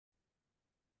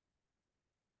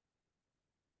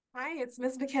Hi, it's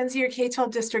Ms. Mackenzie, your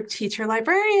K-12 district teacher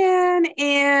librarian,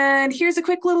 and here's a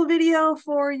quick little video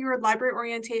for your library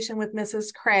orientation with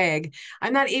Mrs. Craig.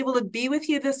 I'm not able to be with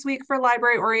you this week for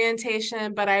library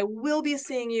orientation, but I will be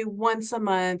seeing you once a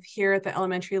month here at the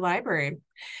elementary library.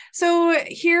 So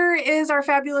here is our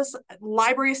fabulous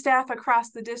library staff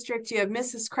across the district. You have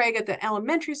Mrs. Craig at the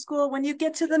elementary school. When you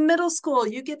get to the middle school,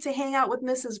 you get to hang out with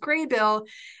Mrs. Graybill.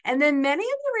 And then many of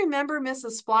you remember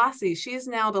Mrs. Flossie. She's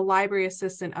now the library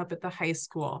assistant up at the high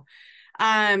school.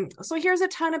 So here's a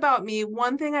ton about me.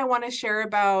 One thing I want to share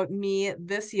about me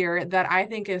this year that I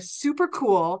think is super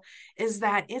cool is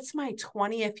that it's my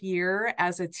 20th year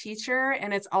as a teacher,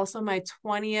 and it's also my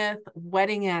 20th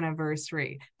wedding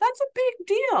anniversary. That's a big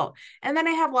deal. And then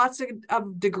I have lots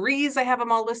of degrees. I have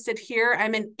them all listed here.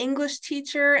 I'm an English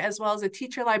teacher as well as a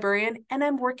teacher librarian, and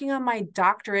I'm working on my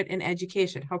doctorate in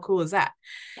education. How cool is that?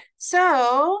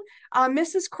 So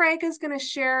Mrs. Craig is going to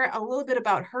share a little bit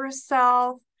about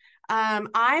herself.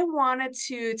 I wanted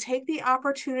to take the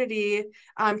opportunity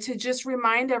to just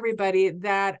remind everybody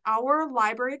that our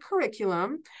library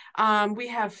curriculum, we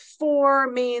have 4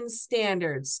 main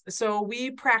standards. So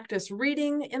we practice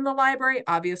reading in the library,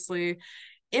 obviously,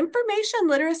 information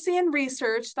literacy and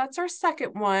research, that's our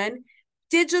second one.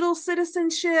 Digital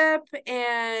citizenship,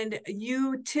 and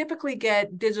you typically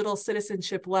get digital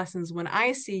citizenship lessons when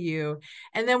I see you.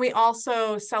 And then we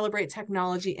also celebrate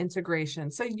technology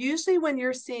integration. So usually when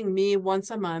you're seeing me once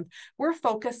a month, we're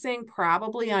focusing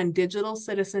probably on digital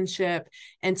citizenship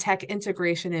and tech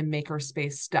integration and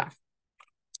makerspace stuff.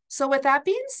 So with that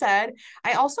being said,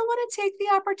 I also want to take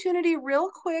the opportunity real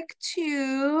quick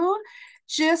to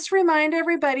just remind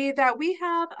everybody that we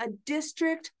have a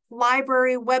district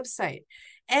library website.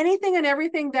 Anything and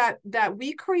everything that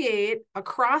we create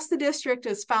across the district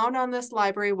is found on this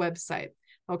library website.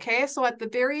 Okay, so at the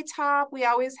very top, we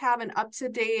always have an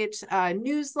up-to-date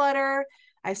newsletter.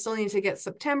 I still need to get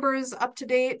September's up to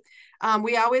date.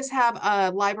 We always have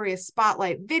a library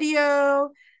spotlight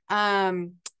video.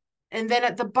 And then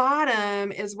at the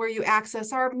bottom is where you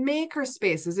access our maker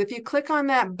spaces. If you click on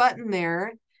that button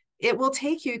there, it will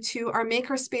take you to our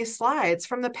makerspace slides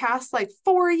from the past like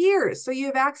 4 years. So you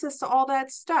have access to all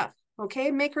that stuff, okay?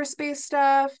 Makerspace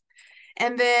stuff.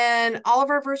 And then all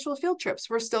of our virtual field trips.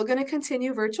 We're still going to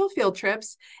continue virtual field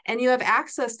trips, and you have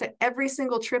access to every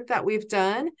single trip that we've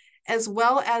done, as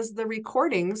well as the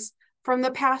recordings from the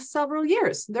past several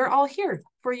years. They're all here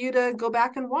for you to go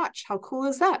back and watch. How cool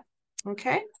is that?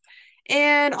 Okay.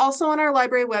 And also on our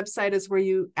library website is where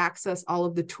you access all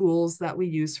of the tools that we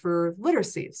use for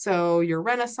literacy. So your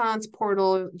Renaissance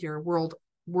portal, your World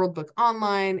Book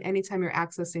Online, anytime you're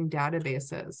accessing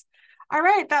databases. All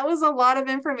right, that was a lot of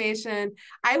information.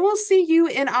 I will see you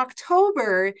in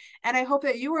October, and I hope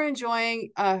that you are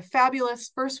enjoying a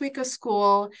fabulous first week of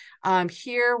school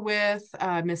here with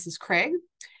Mrs. Craig.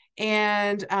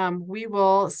 And we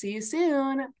will see you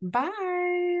soon.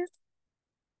 Bye.